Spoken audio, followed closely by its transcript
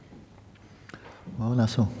Voilà,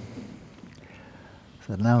 so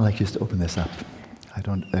now I'd like just to open this up. I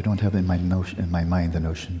don't have in my mind the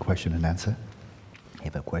notion question and answer. If you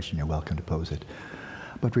have a question, you're welcome to pose it.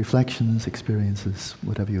 But reflections, experiences,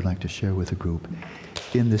 whatever you'd like to share with the group,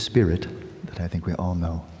 in the spirit that I think we all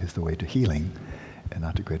know is the way to healing and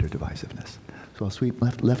not to greater divisiveness. So I'll sweep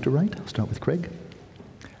left to right. I'll start with Craig.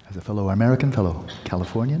 As a fellow American, fellow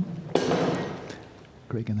Californian.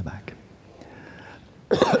 Craig in the back.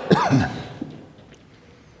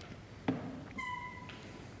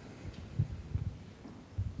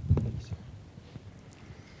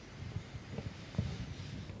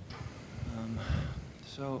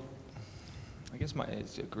 So, I guess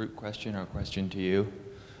it's a group question or a question to you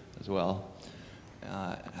as well,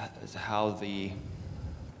 is how the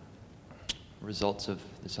results of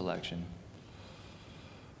this election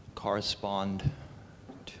correspond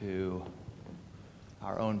to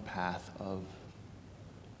our own path of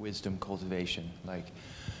wisdom cultivation. Like,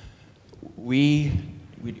 we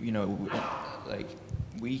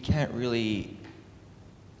can't really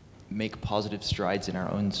make positive strides in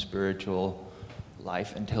our own spiritual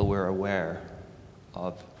life until we're aware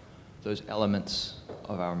of those elements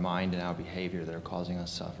of our mind and our behavior that are causing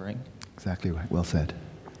us suffering. Exactly right. Well said.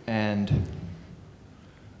 And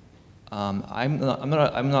I'm not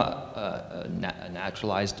a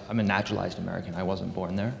naturalized. I'm a naturalized American. I wasn't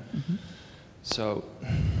born there. Mm-hmm. So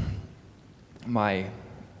my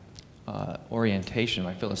orientation,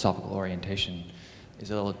 my philosophical orientation,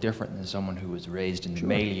 is a little different than someone who was raised in the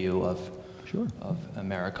milieu of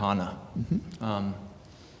Americana. Mm-hmm.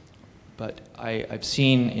 But I've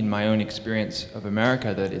seen in my own experience of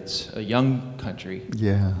America that it's a young country.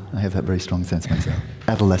 Yeah, I have that very strong sense myself.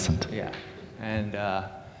 Adolescent. Yeah, and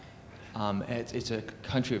it's a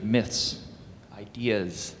country of myths,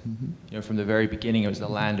 ideas. Mm-hmm. From the very beginning, it was the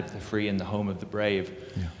land of the free and the home of the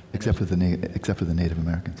brave. Yeah, except for the Native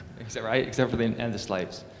Americans. Except for the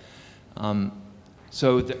slaves.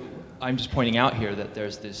 I'm just pointing out here that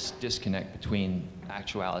there's this disconnect between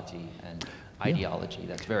actuality and ideology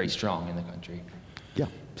that's very strong in the country. Yeah,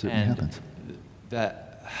 certainly happens.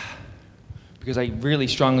 Because I really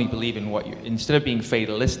strongly believe in instead of being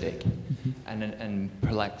fatalistic, mm-hmm. and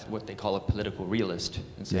what they call a political realist,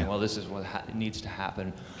 and saying, well, this is what needs to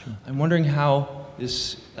happen. Sure. I'm wondering how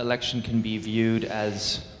this election can be viewed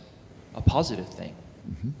as a positive thing.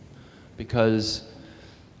 Mm-hmm. Because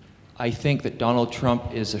I think that Donald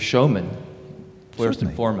Trump is a showman, first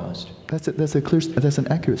and foremost. That's an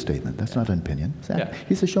accurate statement. That's not an opinion.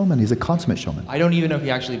 He's a showman. He's a consummate showman. I don't even know if he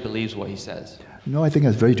actually believes what he says. No, I think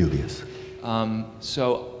that's very dubious.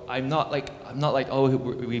 So I'm not like, oh,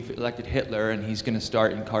 we've elected Hitler and he's going to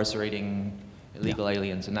start incarcerating illegal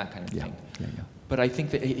aliens and that kind of thing. Yeah. But I think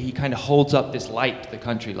that he kind of holds up this light to the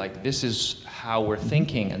country, like this is how we're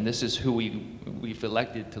thinking and this is who we've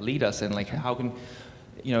elected to lead us, and like how can,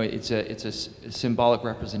 it's a symbolic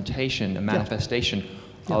representation, a manifestation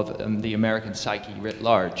of the American psyche writ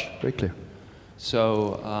large. Very clear.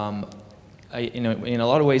 So, in a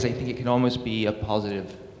lot of ways, I think it can almost be a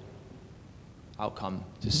positive outcome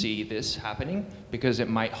to see this happening, because it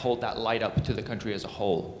might hold that light up to the country as a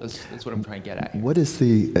whole. That's what I'm trying to get at here. What is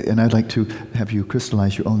and I'd like to have you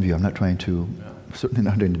crystallize your own view. I'm not trying to, certainly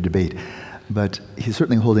not in a debate, but he's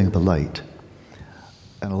certainly holding up a light.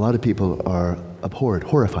 And a lot of people are abhorred,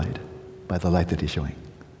 horrified by the light that he's showing,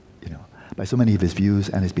 by so many of his views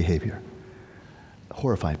and his behavior.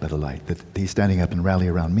 Horrified by the light, that he's standing up and rally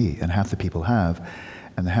around me, and half the people have,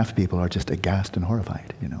 and the half the people are just aghast and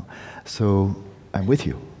horrified, So I'm with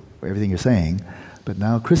you for everything you're saying, but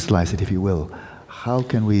now crystallize it, if you will. How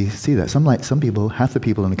can we see that? Some people, half the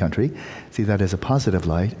people in the country, see that as a positive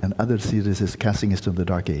light, and others see this as casting us to the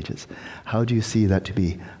dark ages. How do you see that to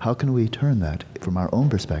be? How can we turn that, from our own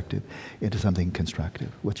perspective, into something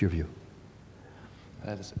constructive? What's your view?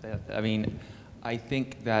 I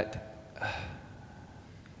think that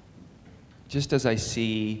just as I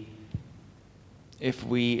see, if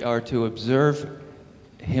we are to observe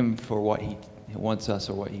him for what he wants us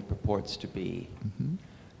or what he purports to be, mm-hmm.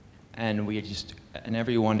 and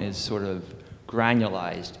everyone is sort of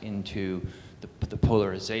granulized into the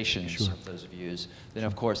polarizations of those views, then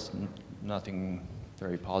of course nothing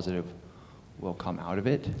very positive will come out of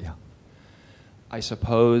it. Yeah. I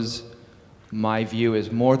suppose my view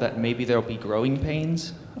is more that maybe there'll be growing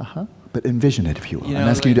pains. Uh-huh. But envision it, if you will. I'm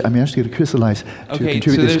asking you to crystallize, to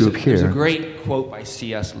contribute this group here. There's a great quote by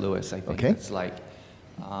C.S. Lewis, I think. It's like,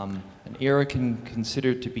 an era can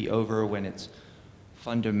consider to be over when its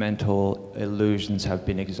fundamental illusions have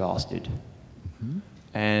been exhausted. Mm-hmm.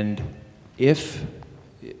 And if,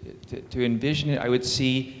 to envision it, I would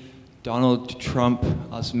see Donald Trump,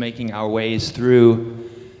 us making our ways through,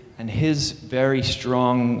 and his very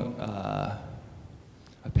strong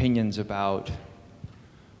opinions about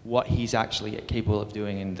what he's actually capable of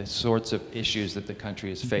doing and the sorts of issues that the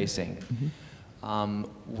country is facing,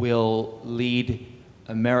 will lead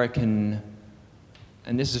American,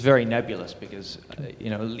 and this is very nebulous because,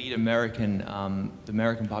 lead American, the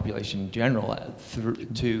American population in general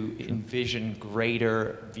to envision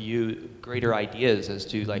greater ideas as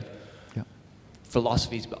to like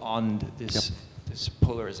philosophies beyond this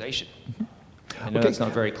polarization. I know that's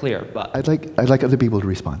not very clear, but I'd like other people to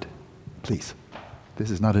respond, please. This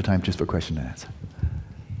is not a time just for question and answer.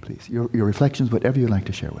 Please, your reflections, whatever you'd like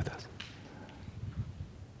to share with us.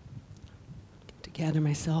 To gather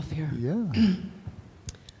myself here. Yeah.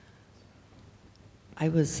 I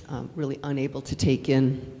was really unable to take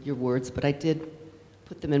in your words, but I did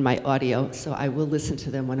put them in my audio, so I will listen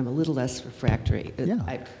to them when I'm a little less refractory. Yeah.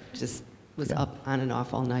 I just was up on and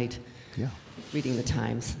off all night reading the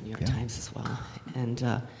Times, New York Times as well.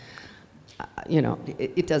 And,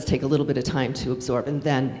 it does take a little bit of time to absorb and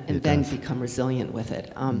then become resilient with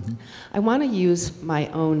it. I want to use my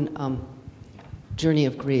own journey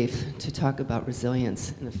of grief to talk about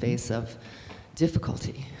resilience in the face of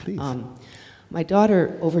difficulty. Please. My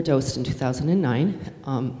daughter overdosed in 2009,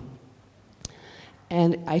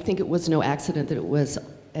 and I think it was no accident that it was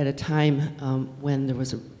at a time when there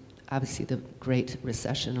was obviously the Great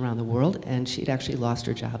Recession around the world, and she'd actually lost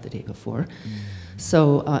her job the day before.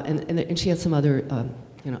 So, and she had some other,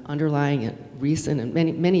 underlying and recent and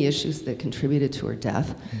many issues that contributed to her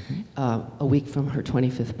death a week from her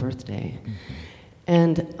 25th birthday.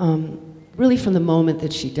 And really from the moment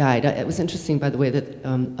that she died, it was interesting, by the way, that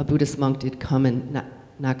a Buddhist monk did come and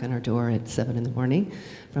knock on our door at 7 in the morning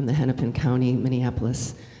from the Hennepin County,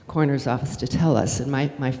 Minneapolis coroner's office to tell us. And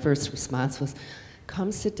my first response was,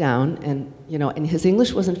 come sit down. And, and his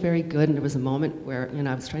English wasn't very good. And there was a moment where,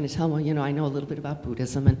 I was trying to tell him, well, I know a little bit about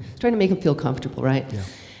Buddhism, and trying to make him feel comfortable, right? Yeah.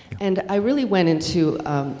 And I really went into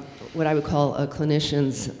what I would call a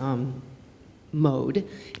clinician's mode,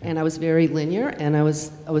 and I was very linear, and I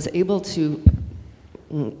was able to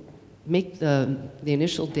make the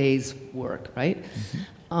initial days work, right?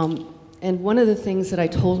 And one of the things that I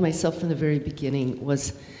told myself from the very beginning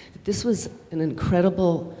was that this was an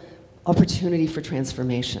incredible opportunity for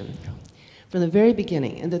transformation from the very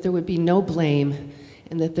beginning, and that there would be no blame,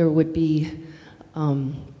 and that there would be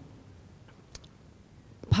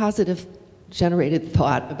positive generated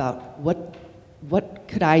thought about what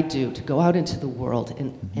could I do to go out into the world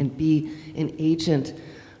and be an agent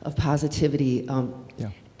of positivity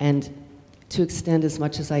and to extend as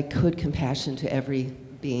much as I could compassion to every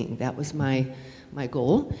being. That was my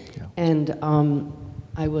goal. Yeah. And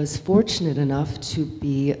I was fortunate enough to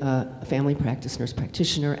be a family practice nurse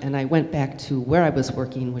practitioner, and I went back to where I was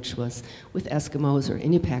working, which was with Eskimos or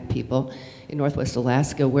Inupiaq people in Northwest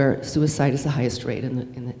Alaska, where suicide is the highest rate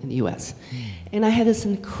in the U.S. And I had this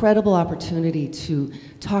incredible opportunity to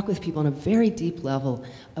talk with people on a very deep level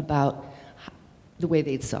about the way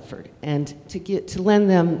they'd suffered, and to lend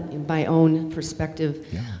them my own perspective,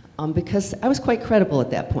 because I was quite credible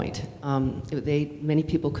at that point. Many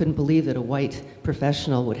people couldn't believe that a white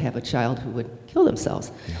professional would have a child who would kill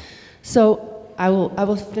themselves. Yeah. So I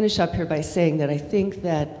will finish up here by saying that I think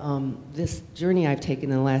that this journey I've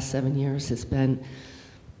taken in the last 7 years has been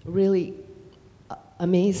really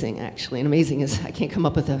amazing, actually. And amazing is, I can't come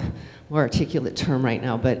up with a more articulate term right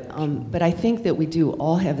now, but I think that we do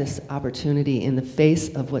all have this opportunity in the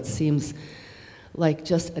face of what seems like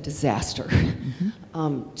just a disaster,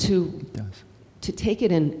 to take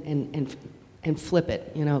it and flip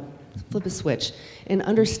it, flip a switch, and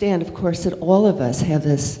understand, of course, that all of us have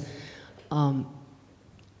this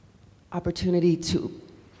opportunity to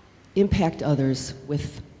impact others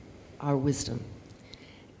with our wisdom.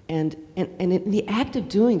 And in the act of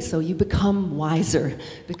doing so, you become wiser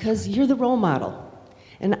because you're the role model.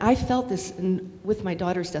 And I felt this with my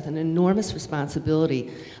daughter's death, an enormous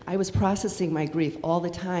responsibility. I was processing my grief all the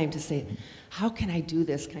time to say, how can I do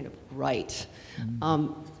this kind of right?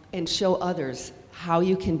 And show others how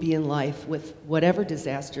you can be in life with whatever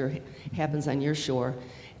disaster happens on your shore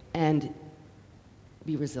and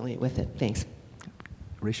be resilient with it. Thanks.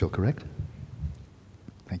 Rachel, correct?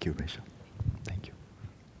 Thank you, Rachel. Thank you.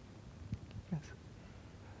 Yes.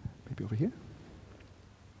 Maybe over here?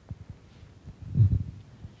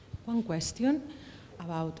 One question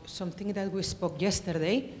about something that we spoke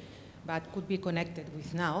yesterday, but could be connected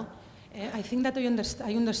with now. I think that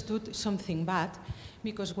I understood something bad,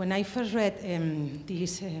 because when I first read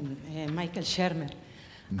this Michael Shermer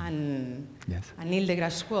and Neil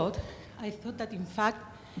deGrasse quote, I thought that in fact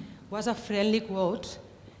was a friendly quote.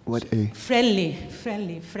 What a... Friendly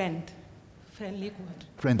quote.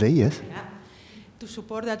 Friendly, yes. Yeah, to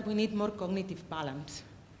support that we need more cognitive balance.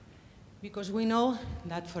 Because we know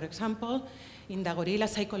that, for example, in the gorilla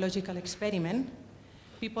psychological experiment,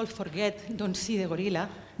 people forget, don't see the gorilla.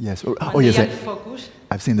 Yes. Yes. Focus.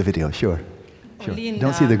 I've seen the video, sure. Don't See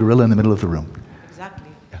see the gorilla in the middle of the room. Exactly.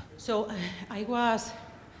 Yeah. So I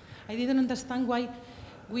didn't understand why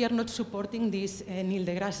we are not supporting this Neil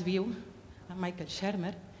deGrasse view and Michael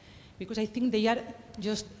Shermer, because I think they are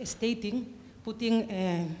just stating,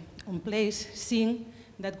 putting on place, seeing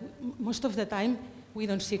that most of the time we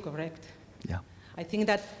don't see correct. Yeah. I think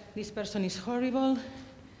that this person is horrible,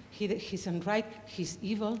 he's unright, he's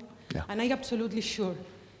evil, Yeah. and I'm absolutely sure,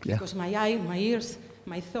 Yeah. because my eye, my ears,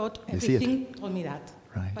 my thought, You see it. everything told me that.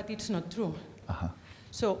 Right. But it's not true. Uh-huh.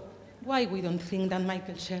 So why we don't think that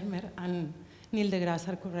Michael Shermer and Neil deGrasse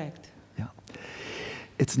are correct? Yeah.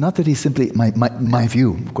 It's not that he's simply, my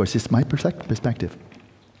view, of course, it's my perspective.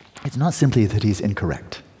 It's not simply that he's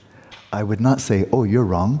incorrect. I would not say, oh, you're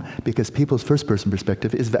wrong, because people's first-person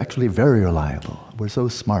perspective is actually very reliable. We're so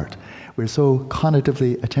smart. We're so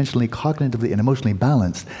cognitively, attentionally, cognitively, and emotionally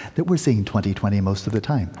balanced that we're seeing 20/20 most of the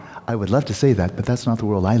time. I would love to say that, but that's not the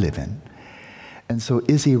world I live in. And so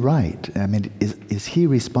is he right? I mean, is he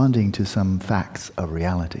responding to some facts of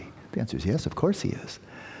reality? The answer is yes, of course he is.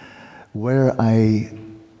 Where I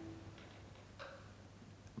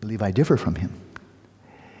believe I differ from him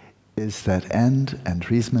is that and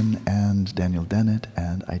Driesman and Daniel Dennett,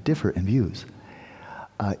 and I differ in views,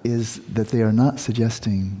 is that they are not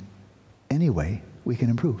suggesting any way we can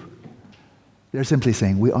improve. They're simply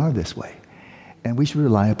saying we are this way, and we should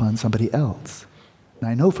rely upon somebody else. Now,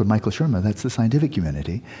 I know for Michael Shermer, that's the scientific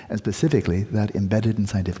community, and specifically that embedded in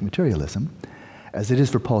scientific materialism. As it is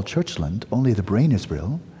for Paul Churchland, only the brain is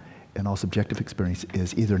real, and all subjective experience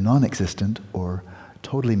is either non-existent or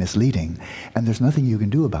totally misleading, and there's nothing you can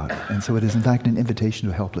do about it. And so it is in fact an invitation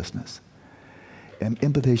to helplessness, an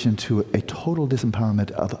invitation to a total disempowerment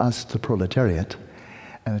of us, the proletariat,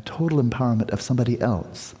 and a total empowerment of somebody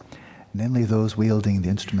else, namely those wielding the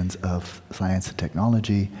instruments of science and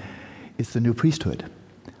technology. It's the new priesthood.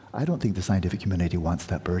 I don't think the scientific community wants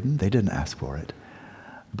that burden. They didn't ask for it.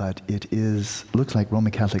 But it looks like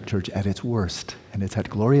Roman Catholic Church at its worst, and it's had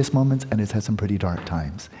glorious moments, and it's had some pretty dark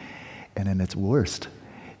times. And in its worst,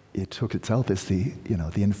 it took itself as the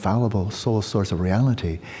infallible sole source of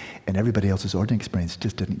reality, and everybody else's ordinary experience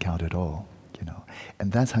just didn't count at all.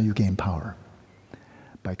 And that's how you gain power,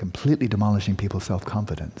 by completely demolishing people's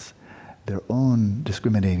self-confidence, their own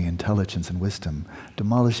discriminating intelligence and wisdom,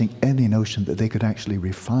 demolishing any notion that they could actually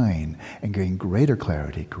refine and gain greater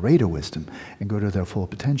clarity, greater wisdom, and go to their full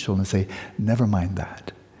potential and say, never mind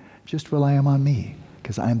that. Just rely on me,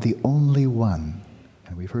 because I'm the only one.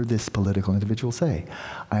 And we've heard this political individual say,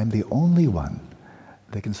 I'm the only one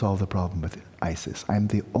that can solve the problem with ISIS. I'm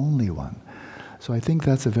the only one. So I think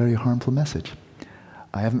that's a very harmful message.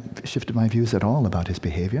 I haven't shifted my views at all about his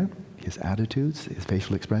behavior, his attitudes, his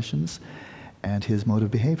facial expressions, and his mode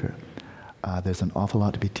of behavior. There's an awful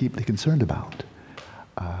lot to be deeply concerned about.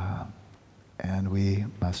 And we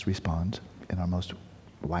must respond in our most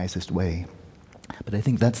wisest way. But I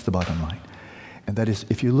think that's the bottom line. And that is,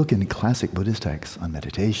 if you look in classic Buddhist texts on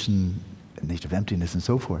meditation, nature of emptiness, and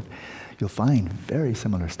so forth, you'll find very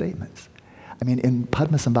similar statements. I mean, in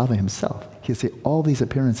Padmasambhava himself, he'll say all these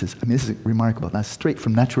appearances, I mean, this is remarkable, that's straight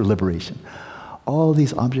from natural liberation. All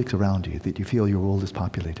these objects around you that you feel your world is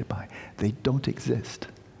populated by, they don't exist.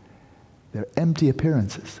 They're empty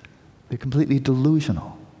appearances. They're completely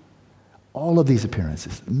delusional. All of these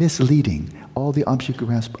appearances, misleading, all the objects you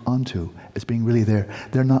grasp onto as being really there,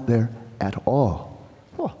 they're not there at all.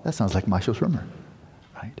 Oh, that sounds like Michael Shermer,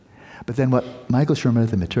 right? But then what Michael Shermer,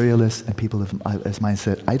 the materialists, and people of as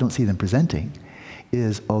mindset, I don't see them presenting,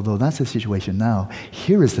 is, although that's the situation now,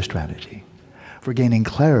 here is the strategy for gaining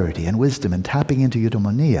clarity and wisdom and tapping into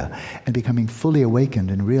eudaimonia and becoming fully awakened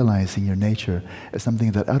and realizing your nature as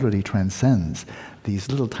something that utterly transcends these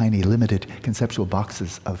little tiny limited conceptual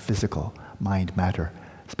boxes of physical mind, matter,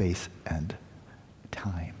 space, and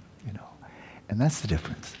time, And that's the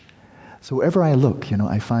difference. So wherever I look,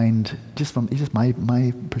 I find, just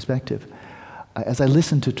my perspective, as I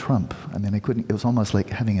listened to Trump, I mean, it was almost like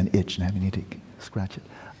having an itch and having to scratch it.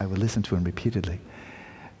 I would listen to him repeatedly.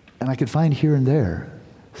 And I could find here and there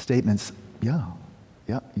statements, yeah,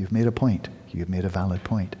 you've made a point. You've made a valid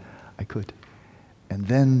point. I could. And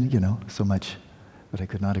then, so much that I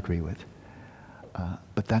could not agree with.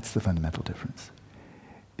 But that's the fundamental difference,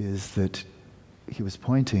 is that he was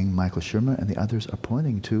pointing, Michael Shermer and the others are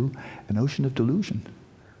pointing to an ocean of delusion.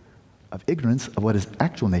 of ignorance of what is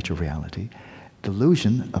actual nature of reality,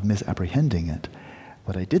 delusion of misapprehending it.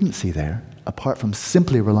 What I didn't see there, apart from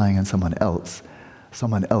simply relying on someone else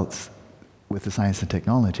with the science and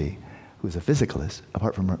technology, who's a physicalist,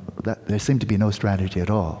 apart from that, there seemed to be no strategy at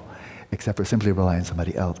all, except for simply relying on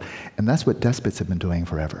somebody else. And that's what despots have been doing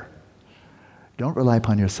forever. Don't rely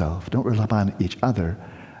upon yourself, don't rely upon each other.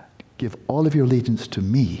 Give all of your allegiance to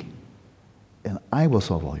me, and I will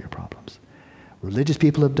solve all your problems. Religious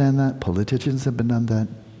people have done that, politicians have done that,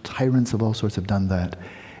 tyrants of all sorts have done that.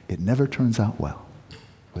 It never turns out well.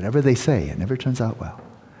 Whatever they say, it never turns out well.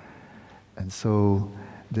 And so,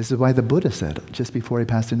 this is why the Buddha said, just before he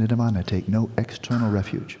passed into Nirvana, take no external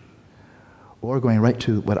refuge. Or going right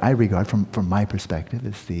to what I regard from my perspective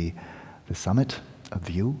is the summit of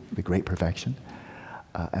view, the great perfection.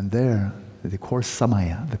 And there, the core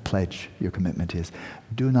samaya, the pledge, your commitment is,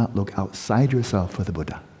 do not look outside yourself for the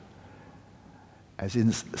Buddha. As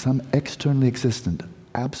in some externally existent,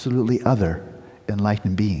 absolutely other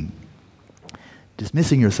enlightened being.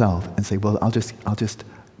 Dismissing yourself and say, well, I'll just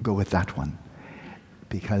go with that one.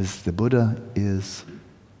 Because the Buddha is,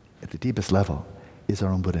 at the deepest level, is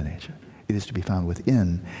our own Buddha nature. It is to be found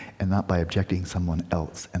within and not by objecting someone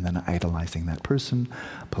else and then idolizing that person,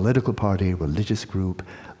 political party, religious group,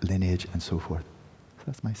 lineage, and so forth. So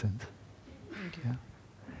that's my sense. Thank you. Yeah.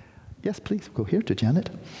 Yes, please, go here to Janet.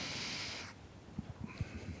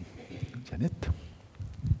 Janet.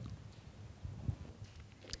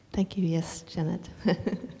 Thank you. Yes, Janet.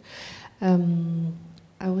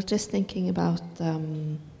 I was just thinking about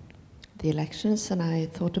the elections, and I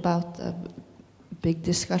thought about big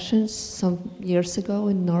discussions some years ago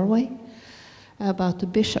in Norway about the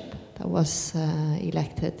bishop that was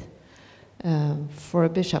elected for a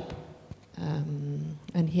bishop.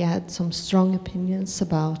 And he had some strong opinions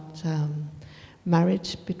about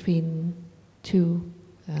marriage between two...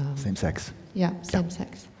 same sex. Yeah, same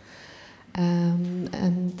sex.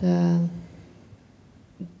 And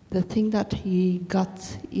the thing that he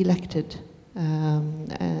got elected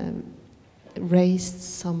raised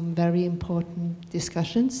some very important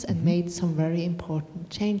discussions and made some very important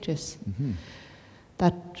changes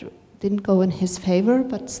that didn't go in his favor,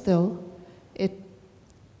 but still it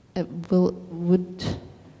would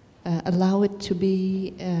allow it to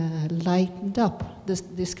be lightened up, the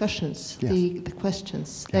discussions, yes. the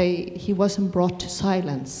questions. Yeah. He wasn't brought to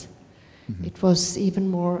silence. It was even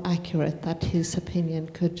more accurate that his opinion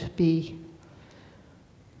could be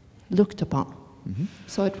looked upon.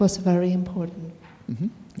 So it was a very important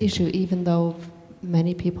issue, even though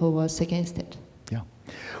many people was against it. Yeah.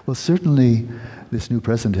 Well, certainly this new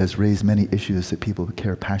president has raised many issues that people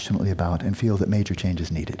care passionately about and feel that major change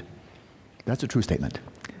is needed. That's a true statement.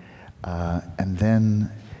 And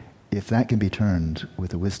then if that can be turned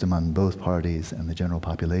with the wisdom on both parties and the general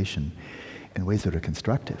population in ways that are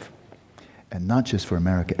constructive, and not just for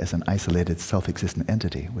America as an isolated, self-existent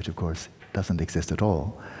entity, which of course doesn't exist at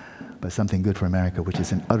all, but something good for America which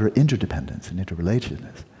is in utter interdependence and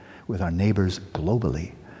interrelatedness with our neighbors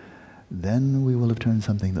globally, then we will have turned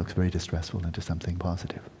something that looks very distressful into something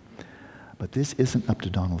positive. But this isn't up to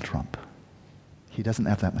Donald Trump. He doesn't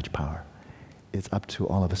have that much power. It's up to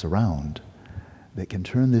all of us around that can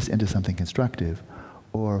turn this into something constructive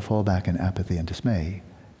or fall back in apathy and dismay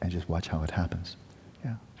and just watch how it happens.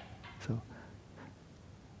 Yeah. So,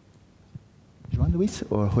 Juan Luis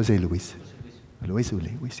or Jose Luis? Luis,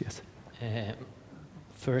 yes.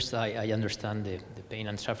 First, I understand the pain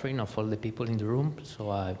and suffering of all the people in the room,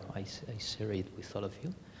 so I share it with all of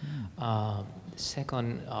you.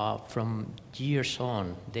 Second, from years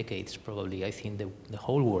on, decades probably, I think the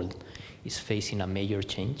whole world is facing a major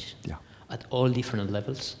change at all different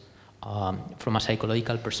levels. From a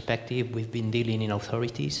psychological perspective, we've been dealing in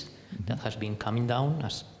authorities that has been coming down,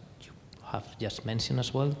 as you have just mentioned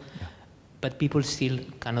as well. Yeah. But people still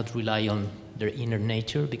cannot rely on their inner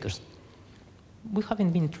nature because we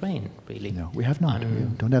haven't been trained, really. No, we have not. We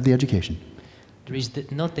don't have the education. There is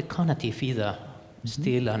not the cognitive either,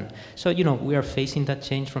 still. And so, we are facing that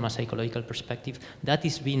change from a psychological perspective. That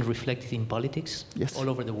is being reflected in politics all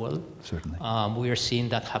over the world. Certainly. We are seeing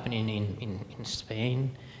that happening in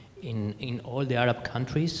Spain, in all the Arab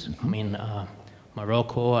countries. I mean,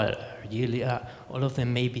 Morocco, Algeria, all of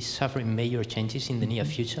them may be suffering major changes in the near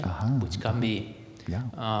future, which can be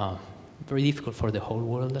very difficult for the whole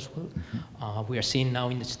world as well. We are seeing now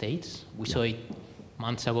in the States. We saw it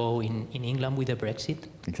months ago in England with the Brexit.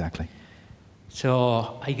 Exactly.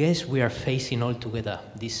 So I guess we are facing all together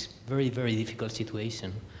this very, very difficult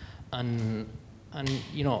situation. And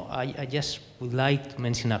I just would like to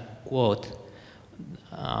mention a quote.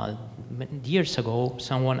 Years ago,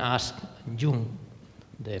 someone asked Jung,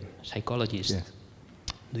 the psychologist, Yes.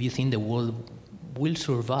 do you think the world will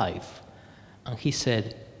survive? And he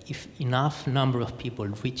said, if enough number of people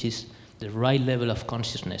reaches the right level of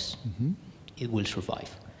consciousness, it will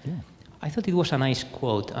survive. Yeah. I thought it was a nice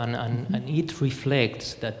quote, and it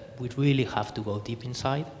reflects that we really have to go deep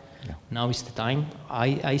inside. Yeah. Now is the time.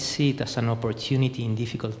 I see it as an opportunity in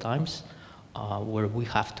difficult times where we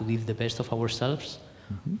have to give the best of ourselves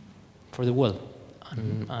for the world,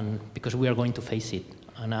 and because we are going to face it.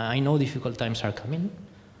 And I know difficult times are coming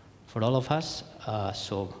for all of us,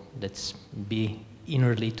 so let's be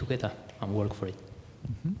inwardly together and work for it.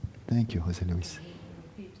 Thank you, Jose Luis.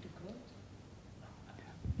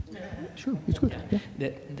 Sure, it's good.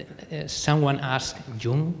 Yeah. Someone asked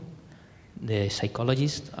Jung, the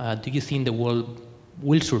psychologist, do you think the world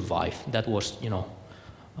will survive? That was,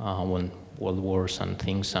 when world wars and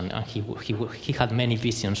things, and he had many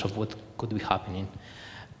visions of what could be happening.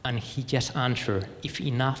 And he just answered, if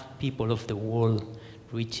enough people of the world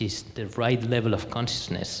reaches the right level of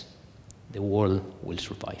consciousness, the world will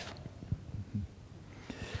survive.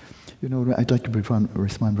 I'd like to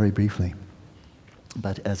respond very briefly.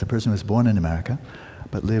 But as a person who was born in America,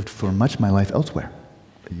 but lived for much of my life elsewhere,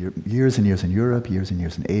 years and years in Europe, years and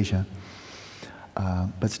years in Asia,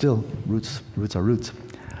 but still, roots are roots.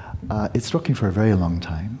 It struck me for a very long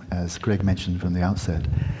time, as Greg mentioned from the outset,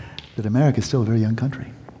 that America is still a very young country.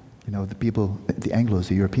 The people, the Anglos,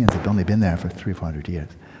 the Europeans, have only been there for 300 or 400 years,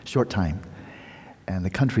 short time. And the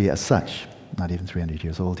country as such, not even 300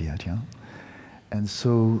 years old yet, And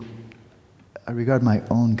so I regard my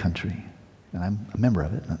own country, and I'm a member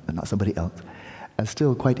of it, not somebody else, as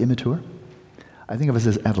still quite immature. I think of us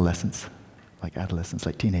as adolescents,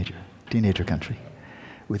 like teenager country,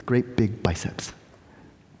 with great big biceps,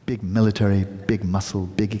 big military, big muscle,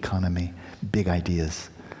 big economy, big ideas,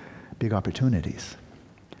 big opportunities,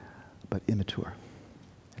 but immature,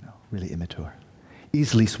 really immature.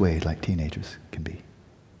 Easily swayed like teenagers can be,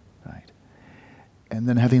 right? And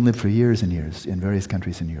then having lived for years and years in various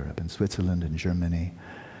countries in Europe, in Switzerland, in Germany,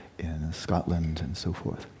 in Scotland and so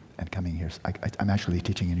forth, and coming here. I'm actually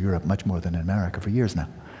teaching in Europe much more than in America for years now,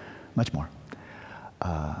 much more.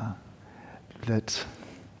 That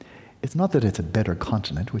it's not that it's a better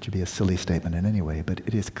continent, which would be a silly statement in any way, but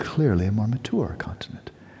it is clearly a more mature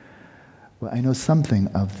continent. Well, I know something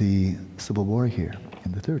of the Civil War here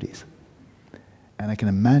in the 30s, and I can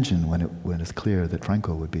imagine when it's clear that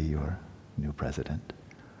Franco would be your new president,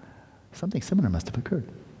 something similar must have occurred,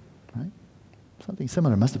 right? Something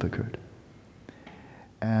similar must have occurred.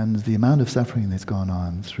 And the amount of suffering that's gone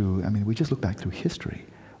on through, we just look back through history.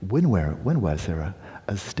 When was there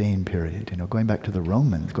a stained period? Going back to the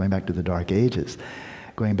Romans, going back to the Dark Ages,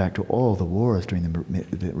 going back to all the wars during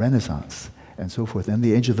the Renaissance and so forth, and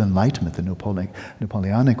the Age of Enlightenment, the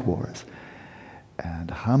Napoleonic Wars,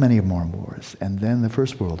 and how many more wars, and then the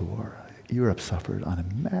First World War. Europe suffered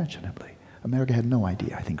unimaginably. America had no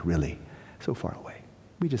idea, I think, really, so far away.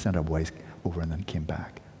 We just sent our boys over and then came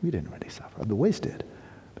back. We didn't really suffer. The boys did,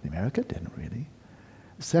 but America didn't really.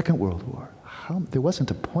 Second World War, there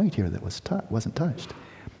wasn't a point here that wasn't touched.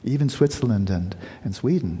 Even Switzerland and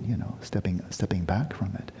Sweden, stepping back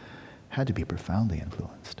from it, had to be profoundly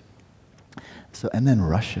influenced. So, and then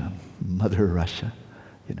Russia, Mother Russia,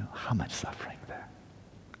 how much suffering there,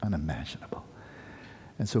 unimaginable.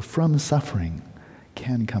 And so from suffering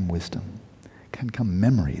can come wisdom, can come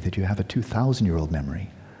memory, that you have a 2,000-year-old memory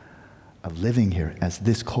of living here as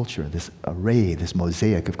this culture, this array, this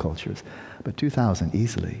mosaic of cultures, but 2,000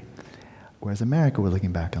 easily. Whereas America, we're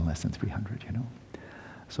looking back on less than 300,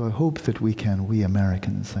 So I hope that we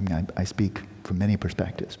Americans, I speak from many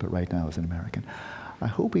perspectives, but right now as an American, I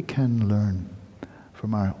hope we can learn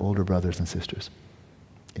from our older brothers and sisters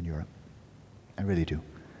in Europe. I really do.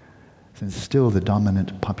 Since still the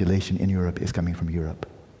dominant population in Europe is coming from Europe,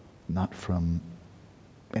 not from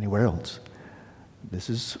anywhere else. This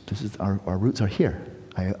is our roots are here.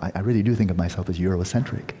 I really do think of myself as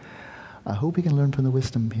Eurocentric. I hope we can learn from the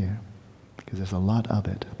wisdom here, because there's a lot of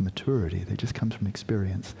it, of maturity that just comes from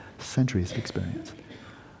experience, centuries of experience.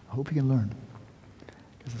 I hope we can learn,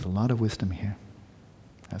 because there's a lot of wisdom here.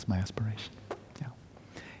 That's my aspiration. Yeah.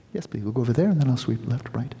 Yes, please. We'll go over there, and then I'll sweep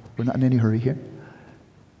left, right. We're not in any hurry here.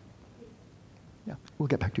 Yeah, we'll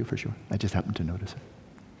get back to you for sure. I just happened to notice it.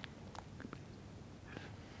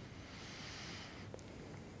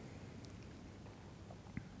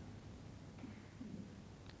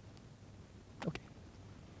 Okay.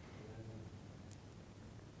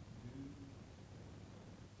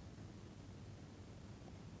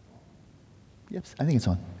 Yes, I think it's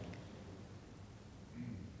on.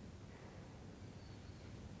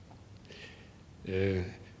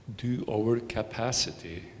 do our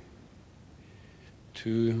capacity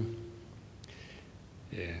to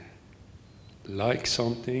like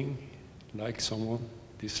something, like someone,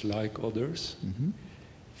 dislike others,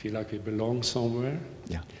 feel like we belong somewhere,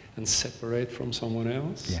 and separate from someone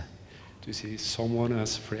else, to see someone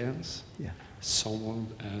as friends, someone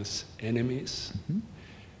as enemies,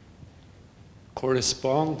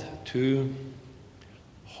 correspond to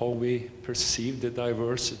how we perceive the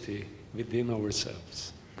diversity within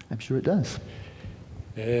ourselves. I'm sure it does.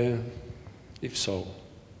 If so,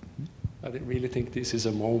 I really think this is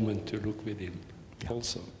a moment to look within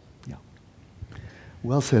also. Yeah.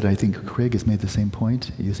 Well said. I think Craig has made the same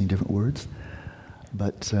point using different words.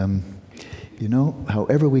 But, you know,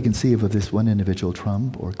 however we conceive of this one individual,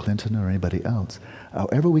 Trump or Clinton or anybody else,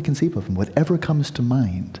 however we conceive of them, whatever comes to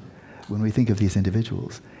mind when we think of these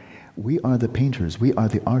individuals, we are the painters, we are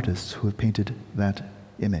the artists who have painted that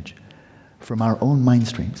image from our own mind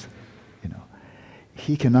streams. You know,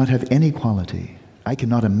 he cannot have any quality. I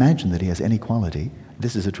cannot imagine that he has any quality.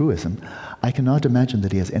 This is a truism. I cannot imagine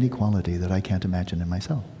that he has any quality that I can't imagine in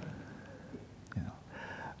myself. You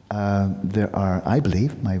know, there are, I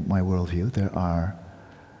believe, my worldview, there are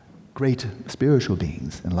great spiritual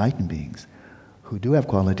beings, enlightened beings, who do have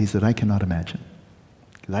qualities that I cannot imagine.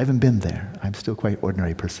 Because I haven't been there. I'm still quite an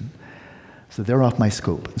ordinary person. So they're off my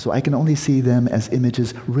scope. So I can only see them as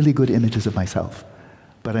images, really good images of myself.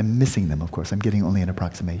 But I'm missing them, of course. I'm getting only an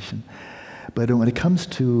approximation. But when it comes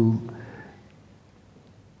to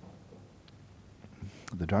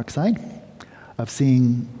the dark side of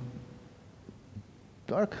seeing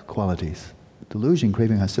dark qualities, delusion,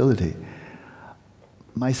 craving, hostility,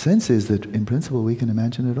 my sense is that in principle we can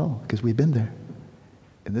imagine it all, because we've been there.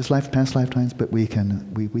 In this life, past lifetimes, but we've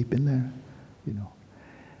been there, you know.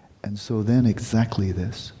 And so then exactly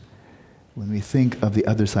this, when we think of the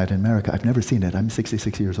other side in America, I've never seen it. I'm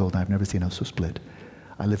 66 years old and I've never seen us so split.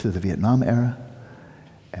 I lived through the Vietnam era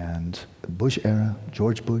and the Bush era,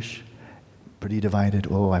 George Bush, pretty divided.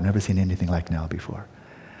 Oh, I've never seen anything like now before.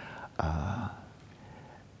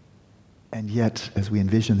 And yet, as we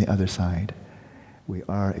envision the other side, we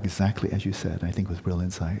are exactly as you said, I think with real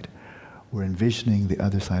insight, we're envisioning the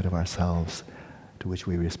other side of ourselves to which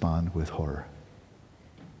we respond with horror.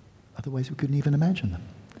 Otherwise, we couldn't even imagine them.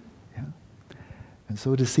 Yeah? And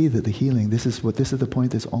so to see that the healing, this is the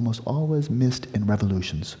point that's almost always missed in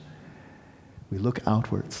revolutions. We look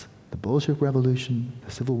outwards. The Bolshevik Revolution,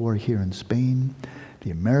 the Civil War here in Spain,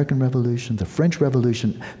 the American Revolution, the French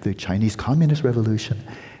Revolution, the Chinese Communist Revolution,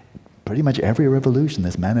 pretty much every revolution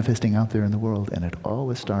that's manifesting out there in the world, and it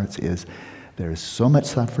always starts is, there is so much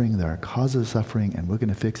suffering, there are causes of suffering, and we're going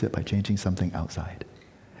to fix it by changing something outside.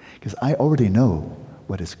 Because I already know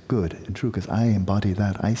what is good and true, because I embody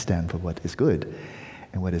that. I stand for what is good.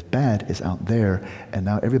 And what is bad is out there. And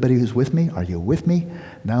now everybody who's with me, are you with me?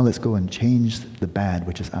 Now let's go and change the bad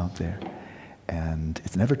which is out there. And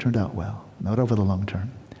it's never turned out well, not over the long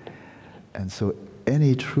term. And so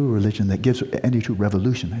any true religion that gives, any true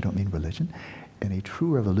revolution, I don't mean religion, any true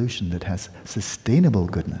revolution that has sustainable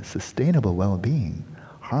goodness, sustainable well-being,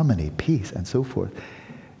 harmony, peace, and so forth.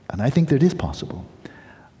 And I think that is possible.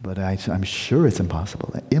 But I'm sure it's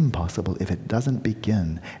impossible if it doesn't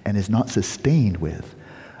begin and is not sustained with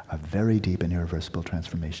a very deep and irreversible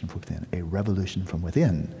transformation from within, a revolution from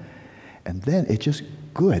within. And then it's just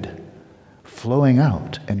good flowing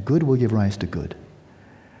out, and good will give rise to good.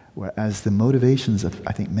 Whereas the motivations of,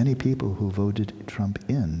 I think, many people who voted Trump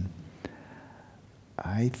in,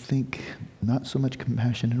 I think not so much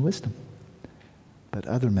compassion and wisdom, but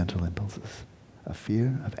other mental impulses. Of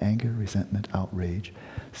fear, of anger, resentment, outrage,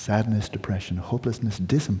 sadness, depression, hopelessness,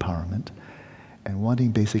 disempowerment, and wanting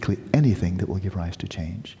basically anything that will give rise to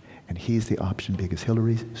change. And he's the option because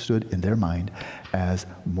Hillary stood in their mind as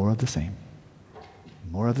more of the same.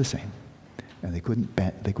 More of the same. And they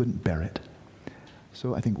couldn't bear it.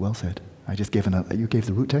 So I think well said. I just gave you gave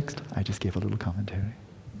the root text, I just gave a little commentary.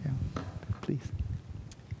 Yeah, please.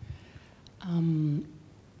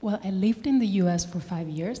 Well, I lived in the US for 5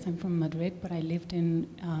 years. I'm from Madrid, but I lived in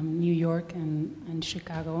New York and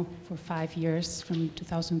Chicago for 5 years, from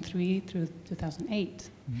 2003 through 2008.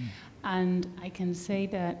 And I can say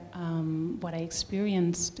that what I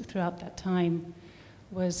experienced throughout that time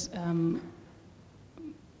was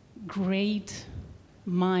great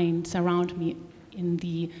minds around me in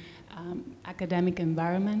the academic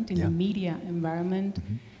environment, in the media environment,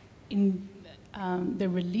 in the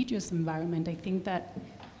religious environment. I think that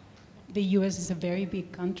the US is a very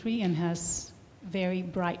big country and has very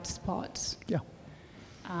bright spots. Yeah.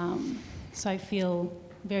 So I feel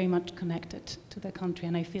very much connected to the country,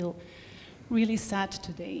 and I feel really sad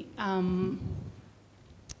today.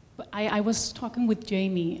 But I was talking with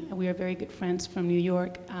Jamie, we are very good friends from New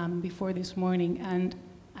York, before this morning, and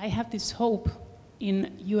I have this hope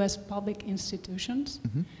in US public institutions.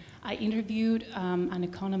 Mm-hmm. I interviewed an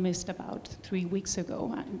economist about 3 weeks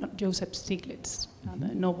ago, Joseph Stiglitz,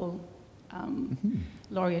 the Nobel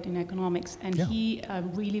laureate in economics, and he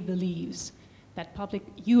really believes that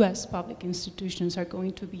US public institutions are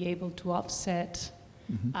going to be able to offset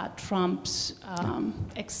Trump's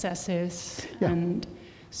excesses, and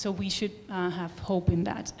so we should have hope in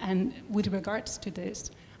that. And with regards to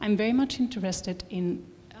this, I'm very much interested in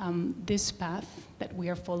this path that we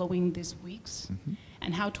are following these weeks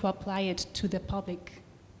and how to apply it to the public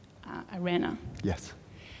arena. Yes.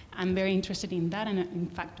 I'm very interested in that, and in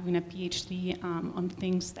fact doing a PhD on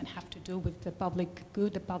things that have to do with the public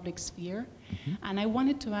good, the public sphere. And I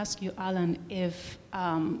wanted to ask you, Alan, if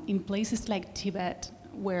in places like Tibet,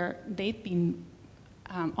 where they've been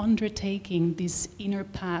undertaking this inner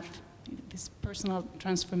path, this personal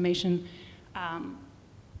transformation at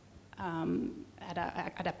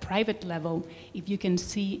a private level, if you can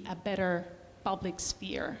see a better public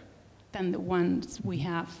sphere than the ones we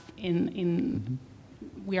have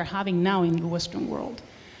we are having now in the Western world.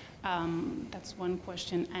 That's one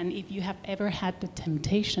question. And if you have ever had the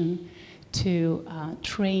temptation to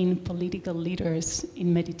train political leaders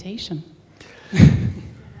in meditation.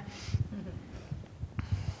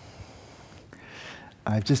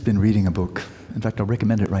 I've just been reading a book. In fact, I'll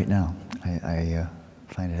recommend it right now. I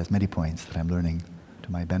find it has many points that I'm learning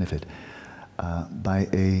to my benefit, by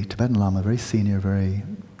a Tibetan Lama, very senior, very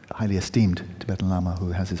highly esteemed Tibetan Lama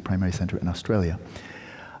who has his primary center in Australia.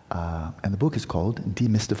 And the book is called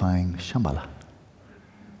Demystifying Shambhala.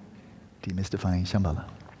 Demystifying Shambhala,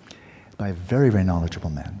 by a very, very knowledgeable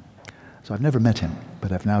man. So I've never met him,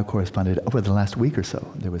 but I've now corresponded over the last week or so.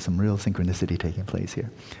 There was some real synchronicity taking place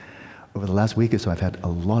here. Over the last week or so, I've had a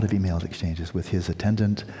lot of email exchanges with his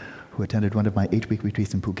attendant, who attended one of my 8-week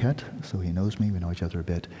retreats in Phuket, so he knows me, we know each other a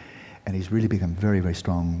bit. And he's really become a very, very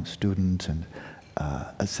strong student and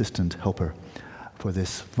assistant helper for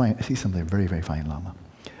this he's simply a very, very fine Lama.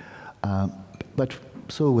 But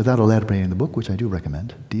so without elaborating the book, which I do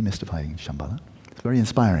recommend, Demystifying Shambhala, it's very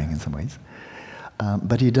inspiring in some ways.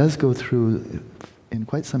 But he does go through, in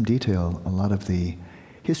quite some detail, a lot of the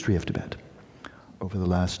history of Tibet over the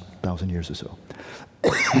last 1,000 years or so.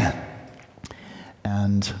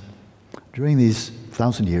 And during these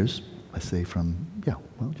 1,000 years, let's say from,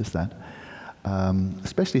 just that,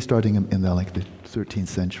 especially starting in the 13th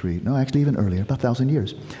century, no, actually even earlier, about 1,000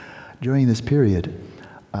 years. During this period,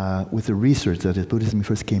 with the research that is, Buddhism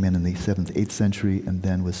first came in the 7th, 8th century, and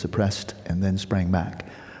then was suppressed, and then sprang back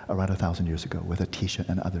around 1,000 years ago with Atisha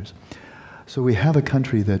and others. So we have a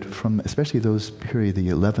country that from, especially those period, the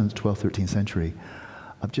 11th, 12th, 13th century,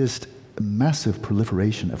 of just massive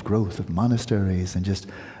proliferation of growth of monasteries and just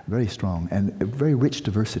very strong and a very rich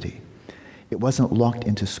diversity. It wasn't locked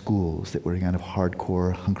into schools that were kind of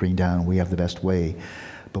hardcore, hunkering down, we have the best way,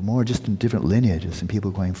 but more just in different lineages and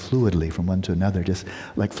people going fluidly from one to another, just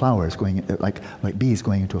like flowers going, like bees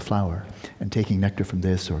going into a flower and taking nectar from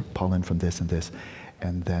this or pollen from this and this,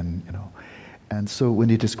 and then, And so when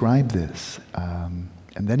he described this, and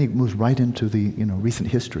then he moves right into the, recent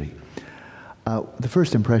history, the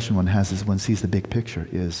first impression one has is one sees the big picture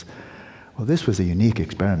is, well, this was a unique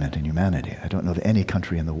experiment in humanity. I don't know of any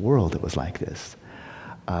country in the world that was like this,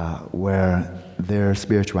 where their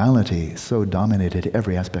spirituality so dominated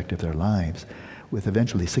every aspect of their lives, with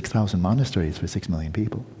eventually 6,000 monasteries for 6 million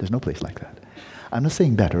people. There's no place like that. I'm not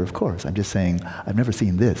saying better, of course. I'm just saying I've never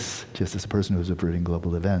seen this, just as a person who's observing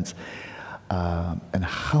global events. And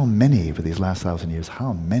how many, for these last 1,000 years,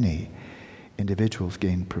 how many individuals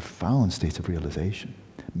gain profound states of realization,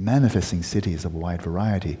 manifesting cities of a wide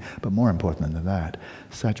variety, but more important than that,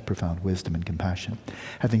 such profound wisdom and compassion.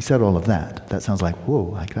 Having said all of that, that sounds like, whoa,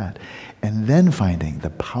 like that. And then finding the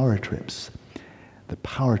power trips, the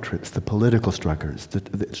political struggles,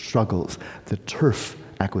 the turf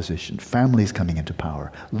acquisition, families coming into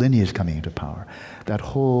power, lineage coming into power, that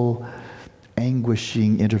whole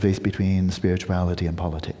anguishing interface between spirituality and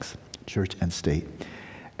politics, church and state.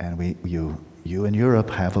 And you in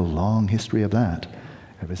Europe have a long history of that,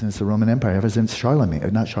 ever since the Roman Empire, ever since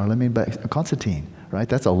Constantine, right?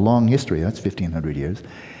 That's a long history, that's 1,500 years.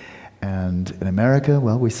 And in America,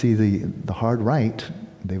 well, we see the hard right,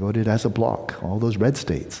 they voted as a bloc, all those red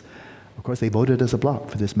states. Of course, they voted as a bloc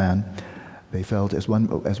for this man. They felt, as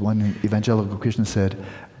one evangelical Christian said,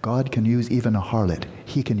 God can use even a harlot.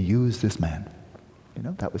 He can use this man.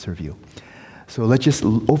 That was her view. So let's just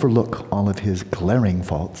overlook all of his glaring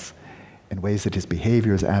faults in ways that his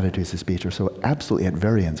behavior, his attitudes, his speech are so absolutely at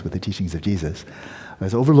variance with the teachings of Jesus.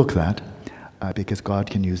 Let's overlook that because God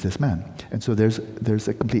can use this man. And so there's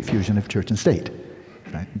a complete fusion of church and state.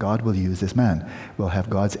 Right? God will use this man. We'll have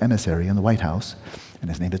God's emissary in the White House, and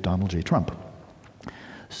his name is Donald J. Trump.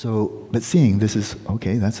 So, but seeing this is,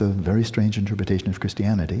 okay, that's a very strange interpretation of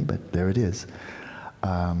Christianity, but there it is.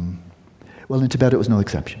 Well, in Tibet it was no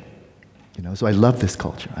exception. So I love this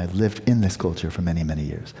culture. I've lived in this culture for many, many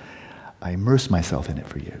years. I immersed myself in it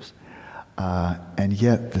for years. And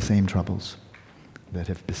yet the same troubles that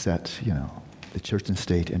have beset, the church and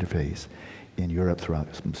state interface in Europe, throughout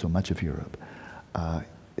so much of Europe,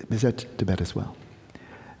 beset Tibet as well.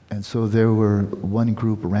 And so there were one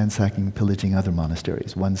group ransacking, pillaging other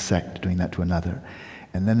monasteries, one sect doing that to another,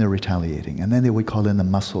 and then they're retaliating. And then they would call in the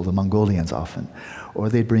the Mongolians often, or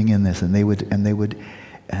they'd bring in this, and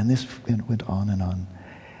this went on and on.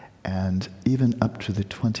 And even up to the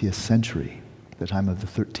 20th century, the time of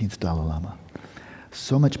the 13th Dalai Lama,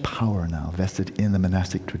 so much power now vested in the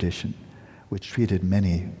monastic tradition, which treated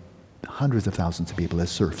many, hundreds of thousands of people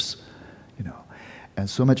as serfs, and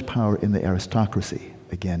so much power in the aristocracy,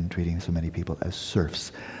 again, treating so many people as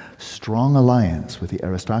serfs. Strong alliance with the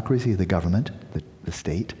aristocracy, the government, the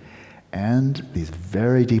state, and these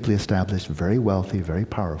very deeply established, very wealthy, very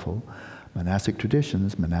powerful monastic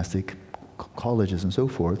traditions, monastic colleges and so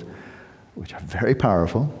forth, which are very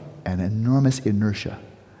powerful, and enormous inertia.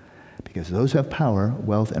 Because those who have power,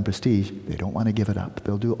 wealth, and prestige, they don't want to give it up.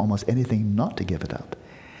 They'll do almost anything not to give it up.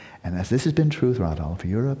 And as this has been true throughout all of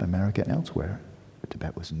Europe, America, and elsewhere,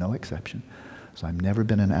 Tibet was no exception. So I've never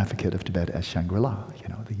been an advocate of Tibet as Shangri-La,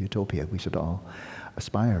 the utopia we should all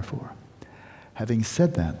aspire for. Having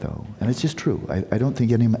said that, though, and it's just true, I don't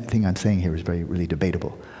think anything I'm saying here is really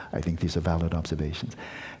debatable. I think these are valid observations.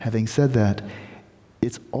 Having said that,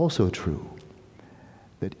 it's also true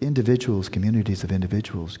that individuals, communities of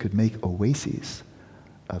individuals, could make oases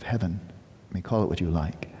of heaven. Call it what you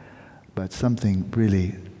like, but something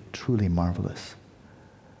really, truly marvelous.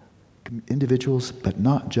 Individuals, but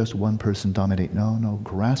not just one person dominate. No,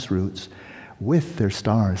 grassroots with their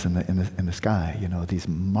stars in the sky. These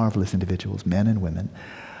marvelous individuals, men and women,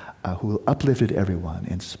 who uplifted everyone,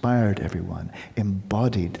 inspired everyone,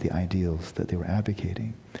 embodied the ideals that they were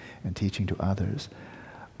advocating and teaching to others.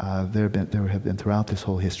 There have been throughout this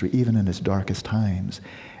whole history, even in its darkest times,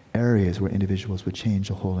 areas where individuals would change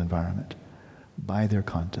the whole environment by their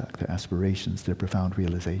conduct, their aspirations, their profound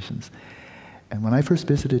realizations. And when I first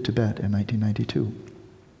visited Tibet in 1992,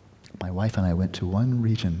 my wife and I went to one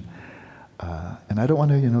region, and I don't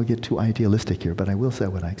want to get too idealistic here, but I will say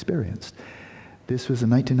what I experienced. This was in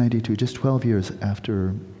 1992, just 12 years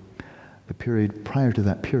after the period prior to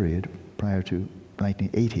that period, prior to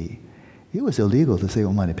 1980. It was illegal to say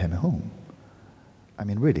Om Mani Padme Hum.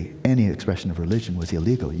 Really, any expression of religion was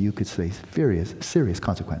illegal. You could say serious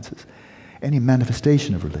consequences. Any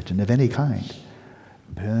manifestation of religion of any kind,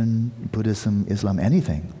 Buddhism, Islam,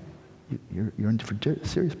 anything, you're in for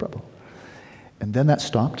serious trouble. And then that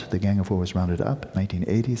stopped. The Gang of Four was rounded up.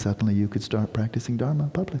 1980, suddenly you could start practicing Dharma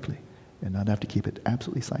publicly and not have to keep it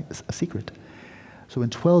absolutely a secret. So in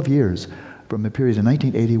 12 years, from the period in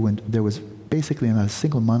 1980 when there was basically not a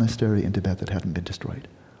single monastery in Tibet that hadn't been destroyed,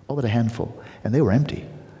 all but a handful, and they were empty.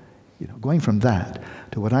 Going from that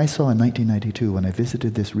to what I saw in 1992 when I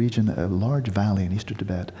visited this region, a large valley in eastern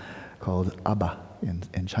Tibet called Aba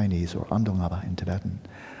in Chinese, or Andong Aba in Tibetan.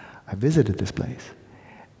 I visited this place,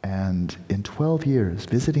 and in 12 years,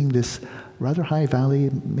 visiting this rather high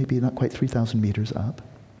valley, maybe not quite 3,000 meters up,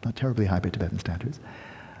 not terribly high by Tibetan standards,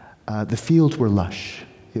 the fields were lush.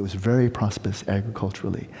 It was very prosperous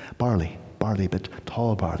agriculturally. Barley, but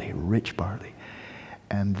tall barley, rich barley.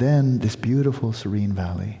 And then this beautiful, serene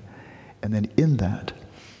valley. And then in that,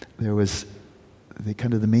 there was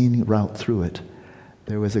the main route through it.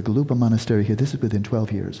 There was a Gelugpa monastery here. This is within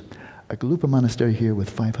 12 years. A Gelugpa monastery here with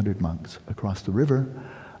 500 monks. Across the river,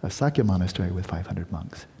 a Sakya monastery with 500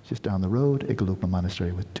 monks. Just down the road, a Gelugpa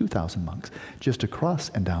monastery with 2,000 monks. Just across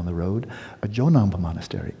and down the road, a Jonangpa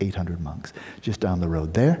monastery, 800 monks. Just down the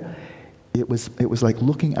road there, it was like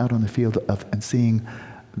looking out on the field and seeing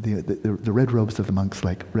the red robes of the monks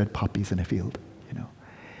like red poppies in a field,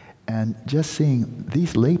 And just seeing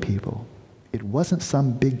these lay people, it wasn't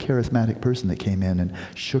some big charismatic person that came in and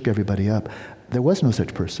shook everybody up. There was no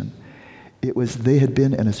such person. They had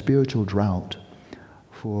been in a spiritual drought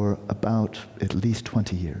for about at least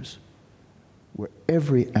 20 years, where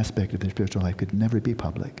every aspect of their spiritual life could never be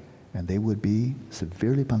public, and they would be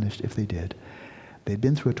severely punished if they did. They'd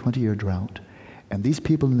been through a 20-year drought, and these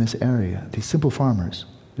people in this area, these simple farmers,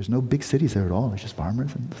 there's no big cities there at all, it's just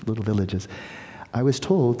farmers and little villages. I was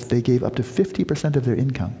told they gave up to 50% of their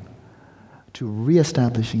income to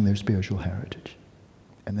reestablishing their spiritual heritage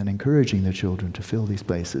and then encouraging their children to fill these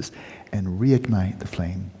places and reignite the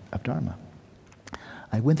flame of Dharma.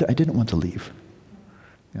 I went there, I didn't want to leave.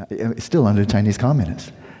 It's still under Chinese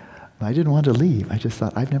communists. But I didn't want to leave. I just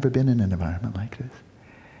thought, I've never been in an environment like this.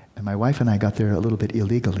 And my wife and I got there a little bit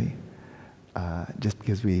illegally, just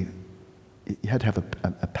because you had to have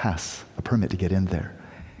a pass, a permit to get in there,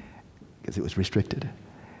 because it was restricted.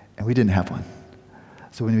 And we didn't have one.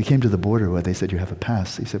 So when we came to the border where they said, you have a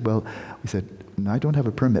pass, he said, well, we said, no, I don't have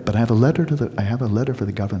a permit, but I have a letter for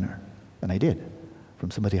the governor. And I did,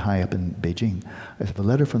 from somebody high up in Beijing. I have a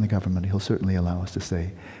letter from the government, he'll certainly allow us to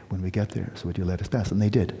say when we get there, so would you let us pass? And they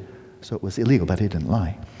did. So it was illegal, but he didn't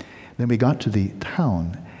lie. Then we got to the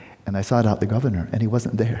town, and I sought out the governor, and he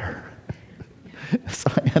wasn't there.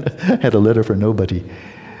 So I had a letter for nobody.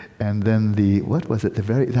 And then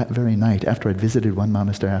that very night, after I'd visited one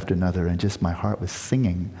monastery after another, and just my heart was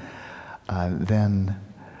singing, then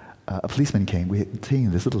a policeman came. We were staying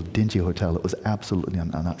in this little dingy hotel. It was absolutely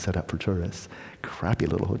not set up for tourists. Crappy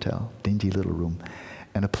little hotel, dingy little room.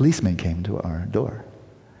 And a policeman came to our door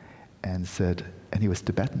and said, and he was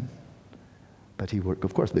Tibetan, but he worked,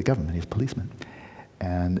 of course, with the government. He was a policeman.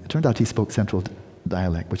 And it turned out he spoke Central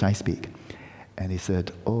dialect, which I speak. And he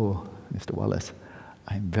said, oh, Mr. Wallace,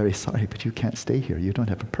 I'm very sorry, but you can't stay here. You don't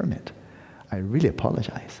have a permit. I really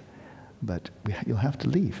apologize, but you'll have to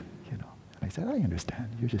leave, you know. And I said, I understand.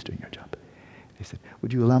 You're just doing your job. He said,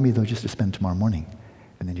 would you allow me, though, just to spend tomorrow morning,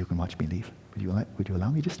 and then you can watch me leave? Would you allow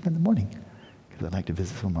me just to spend the morning? Because I'd like to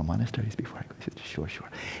visit some of my monasteries before I go. He said, sure, sure.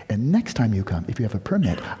 And next time you come, if you have a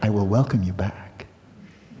permit, I will welcome you back.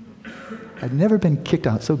 I'd never been kicked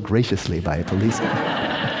out so graciously by a policeman,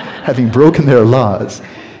 having broken their laws,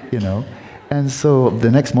 you know. And so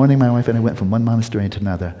the next morning, my wife and I went from one monastery to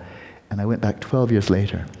another, and I went back 12 years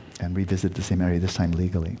later and revisited the same area, this time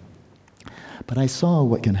legally. But I saw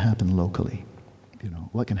what can happen locally, you know,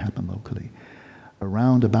 what can happen locally.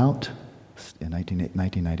 Around about, in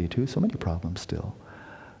 1992, so many problems still.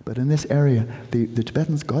 But in this area, the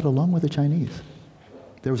Tibetans got along with the Chinese.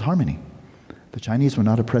 There was harmony. The Chinese were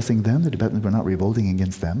not oppressing them, the Tibetans were not revolting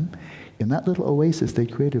against them. In that little oasis they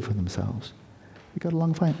created for themselves, they got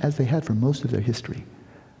along fine, as they had for most of their history.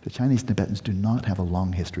 The Chinese Tibetans do not have a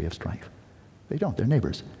long history of strife. They don't, they're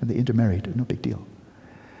neighbors, and they intermarried, no big deal.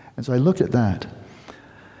 And so I looked at that,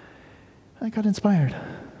 and I got inspired.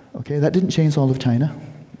 Okay, that didn't change all of China,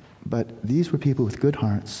 but these were people with good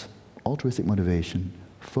hearts, altruistic motivation,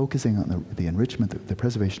 focusing on the enrichment, the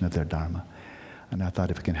preservation of their Dharma. And I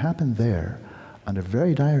thought, if it can happen there, under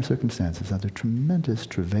very dire circumstances, under tremendous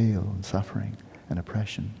travail and suffering and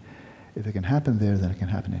oppression, if it can happen there, then it can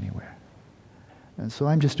happen anywhere. And so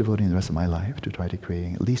I'm just devoting the rest of my life to try to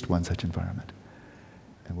creating at least one such environment.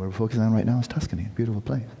 And where we're focusing on right now is Tuscany, a beautiful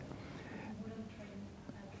place.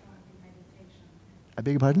 I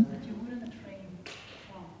beg your pardon?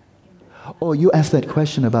 Oh, you asked that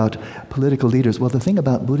question about political leaders. Well, the thing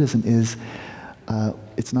about Buddhism is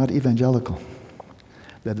it's not evangelical.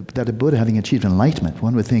 That a Buddha having achieved enlightenment,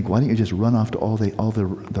 one would think, why don't you just run off to all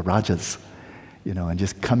the rajas, you know, and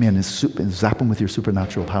just come in and zap them with your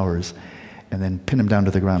supernatural powers, and then pin them down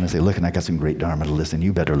to the ground and say, look, and I got some great Dharma to listen.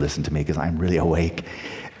 You better listen to me because I'm really awake.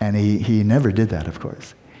 And he never did that, of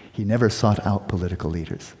course. He never sought out political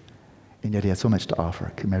leaders. And yet he had so much to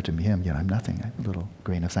offer. Compared to him, you know, I'm nothing, I'm a little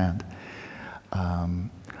grain of sand.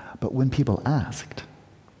 But when people asked,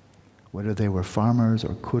 whether they were farmers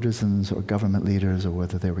or courtesans or government leaders, or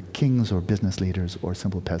whether they were kings or business leaders or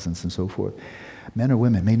simple peasants and so forth, men or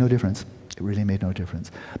women, made no difference. It really made no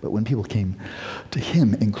difference. But when people came to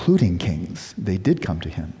him, including kings, they did come to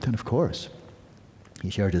him. Then, of course, he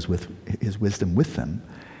shared his wisdom with them.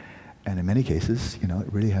 And in many cases, you know,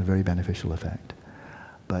 it really had a very beneficial effect.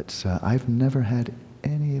 But I've never had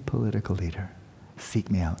any political leader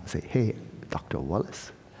seek me out and say, hey, Dr.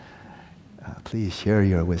 Wallace, please share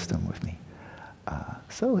your wisdom with me.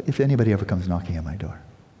 So if anybody ever comes knocking at my door,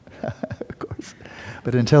 of course.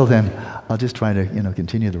 But until then, I'll just try to, you know,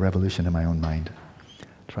 continue the revolution in my own mind.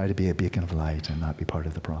 Try to be a beacon of light and not be part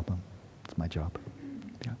of the problem. It's my job.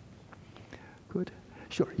 Yeah. Good.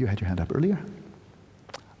 Sure, you had your hand up earlier.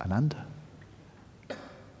 Ananda.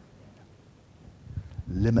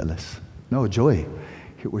 Limitless. No, joy.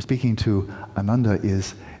 Here we're speaking to Ananda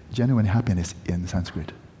is genuine happiness in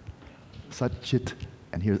Sanskrit. Satchit,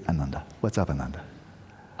 and here's Ananda. What's up, Ananda?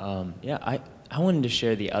 I wanted to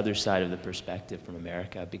share the other side of the perspective from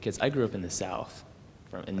America because I grew up in the South,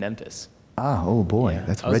 in Memphis. Ah, oh boy, yeah.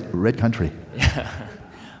 That's red country. Yeah.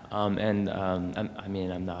 I'm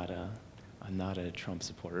not I'm not a Trump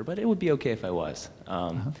supporter, but it would be okay if I was.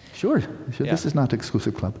 Sure. Yeah. This is not an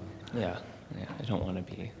exclusive club. Yeah, I don't want to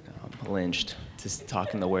be lynched just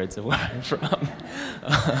talking the words of where I'm from.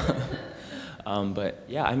 But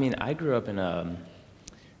yeah, I mean, I grew up in a,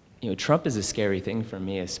 Trump is a scary thing for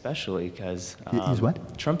me, especially because... He's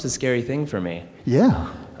what? Trump's a scary thing for me.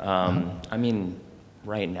 Yeah. I mean,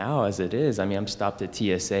 right now as it is, I mean, I'm stopped at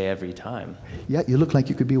TSA every time. Yeah, you look like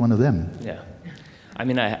you could be one of them. Yeah. I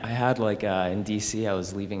mean, I had like, in DC, I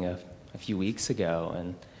was leaving a few weeks ago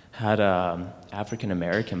and had an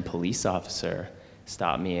African-American police officer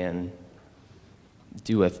stop me and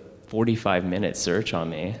do a 45-minute search on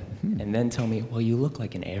me, and then tell me, well, you look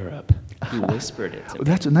like an Arab. He whispered it to me.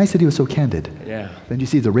 That's nice that he was so candid. Yeah. Then you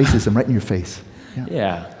see the racism right in your face.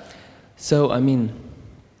 Yeah. So, I mean,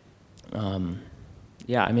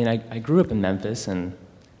 I grew up in Memphis, and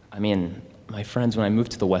I mean, my friends, when I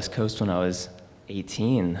moved to the West Coast when I was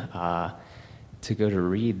 18, to go to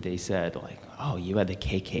Reed, they said, like, oh, you had the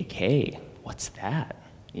KKK. What's that?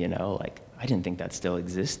 Like, I didn't think that still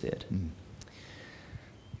existed.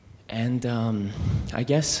 And I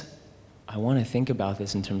guess I want to think about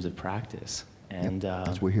this in terms of practice. And that's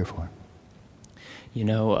what we're here for.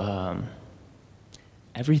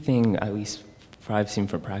 Everything, at least for I've seen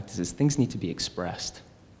from practices, things need to be expressed.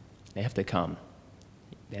 They have to come.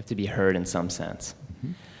 They have to be heard in some sense.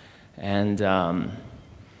 And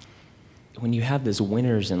when you have this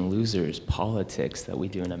winners and losers politics that we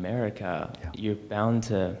do in America, you're bound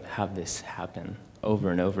to have this happen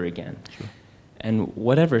over and over again. Sure. And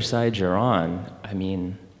whatever side you're on, I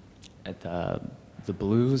mean, the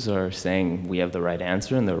blues are saying we have the right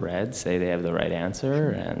answer, and the reds say they have the right answer,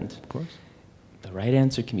 and of course, the right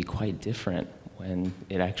answer can be quite different when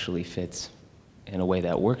it actually fits in a way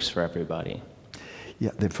that works for everybody. Yeah,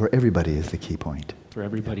 for everybody is the key point. For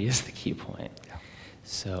everybody is the key point. Yeah.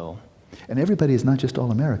 So. And everybody is not just all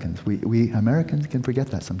Americans. We Americans can forget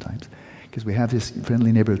that sometimes, because we have this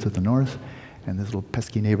friendly neighbor to the north and this little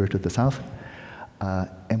pesky neighbor to the south.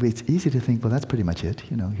 And it's easy to think, well, that's pretty much it.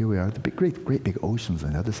 Here we are, the great big oceans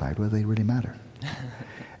on the other side, where they really matter.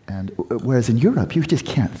 And whereas in Europe, you just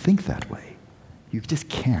can't think that way. You just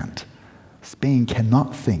can't. Spain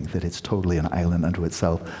cannot think that it's totally an island unto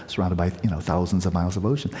itself, surrounded by thousands of miles of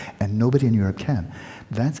ocean, and nobody in Europe can.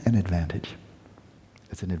 That's an advantage.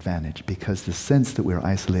 It's an advantage because the sense that we're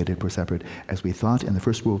isolated, we're separate, as we thought in the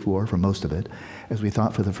First World War for most of it, as we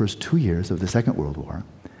thought for the first 2 years of the Second World War,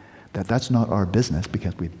 that's not our business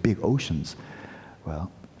because we have big oceans.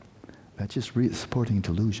 Well, that's just supporting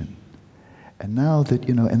delusion. And now that,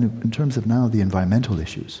 in terms of now the environmental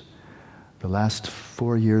issues, the last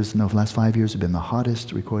 5 years have been the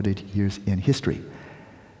hottest recorded years in history.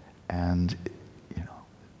 And,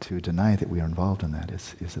 to deny that we are involved in that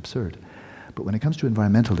is absurd. But when it comes to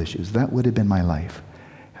environmental issues, that would have been my life.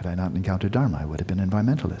 Had I not encountered Dharma, I would have been an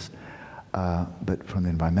environmentalist. But from the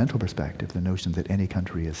environmental perspective, the notion that any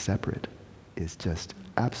country is separate is just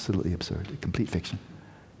absolutely absurd, a complete fiction.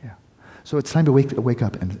 Yeah. So it's time to wake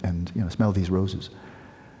up and smell these roses.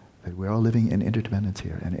 That we're all living in interdependence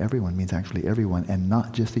here, and everyone means actually everyone, and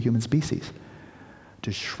not just the human species.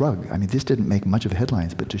 To shrug, I mean, this didn't make much of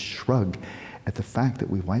headlines, but to shrug at the fact that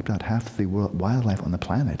we've wiped out half the wildlife on the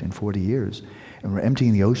planet in 40 years, and we're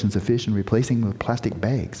emptying the oceans of fish and replacing them with plastic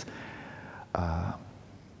bags.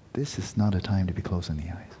 This is not a time to be closing the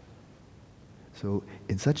eyes. So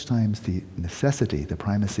in such times, the necessity, the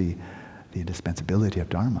primacy, the indispensability of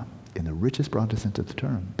Dharma, in the richest, broadest sense of the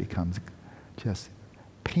term, becomes just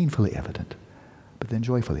painfully evident, but then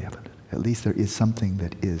joyfully evident. At least there is something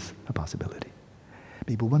that is a possibility.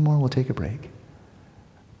 Maybe one more, we'll take a break.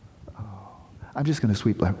 I'm just going to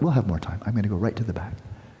sweep left. We'll have more time. I'm going to go right to the back.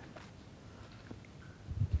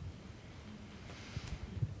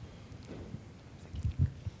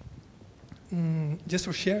 Just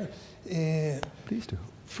to share. Please do.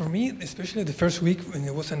 For me, especially the first week, when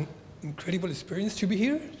it was an incredible experience to be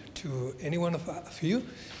here, to any one of you,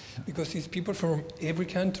 because it's people from every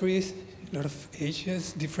country, a lot of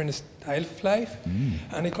ages, different style of life.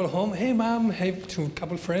 And I call home, hey mom, hey to a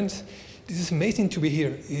couple friends. This is amazing to be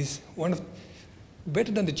here. It's one of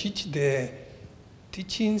better than the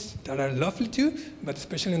teachings that are lovely too, but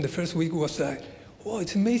especially in the first week was like, oh,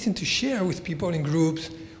 it's amazing to share with people in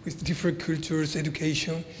groups, with different cultures,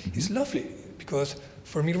 education. It's lovely because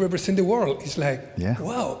for me to represent the world, it's like,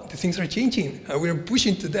 wow, the things are changing and we're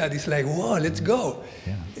pushing to that. It's like, wow, let's go.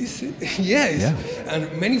 Yeah.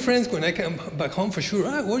 And many friends, when I come back home for sure,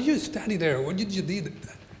 what did you study there? What did you do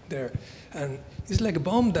there? And it's like a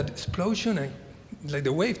bomb, that explosion, and like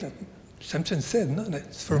the wave that Samson said, no?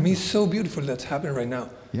 That's, for me, so beautiful that's happening right now.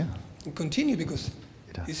 Yeah. And continue because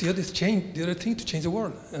It's the other thing to change the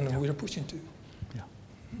world, and we are pushing to. Yeah.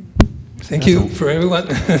 Thank you for everyone.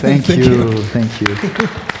 Thank you. Thank you.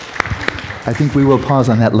 I think we will pause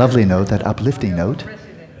on that lovely note, that uplifting note.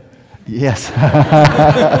 Yes.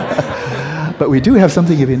 But we do have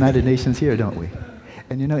something of United Nations here, don't we?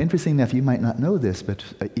 And you know, interesting enough, you might not know this, but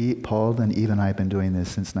Paul and Eve and I have been doing this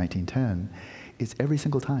since 1910. It's every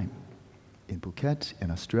single time. In Phuket,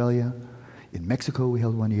 in Australia, in Mexico we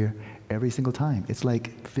held one year, every single time. It's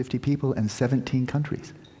like 50 people and 17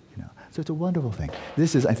 countries. You know, so it's a wonderful thing.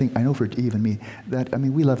 This is, I think, I know for Eve and me, that, I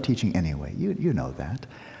mean, we love teaching anyway. You know that.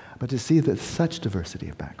 But to see that such diversity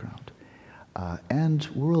of background and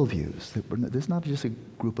worldviews, that there's not just a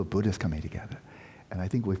group of Buddhists coming together. And I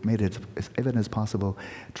think we've made it as evident as possible.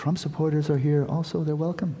 Trump supporters are here also, they're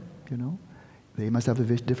welcome, you know. They must have a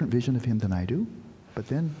different vision of him than I do, but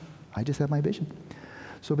then I just have my vision.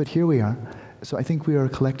 So, but here we are. So I think we are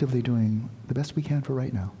collectively doing the best we can for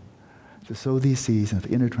right now to sow these seeds of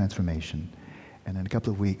inner transformation. And in a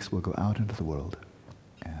couple of weeks, we'll go out into the world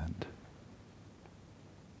and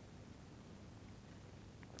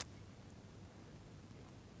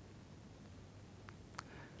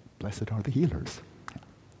blessed are the healers.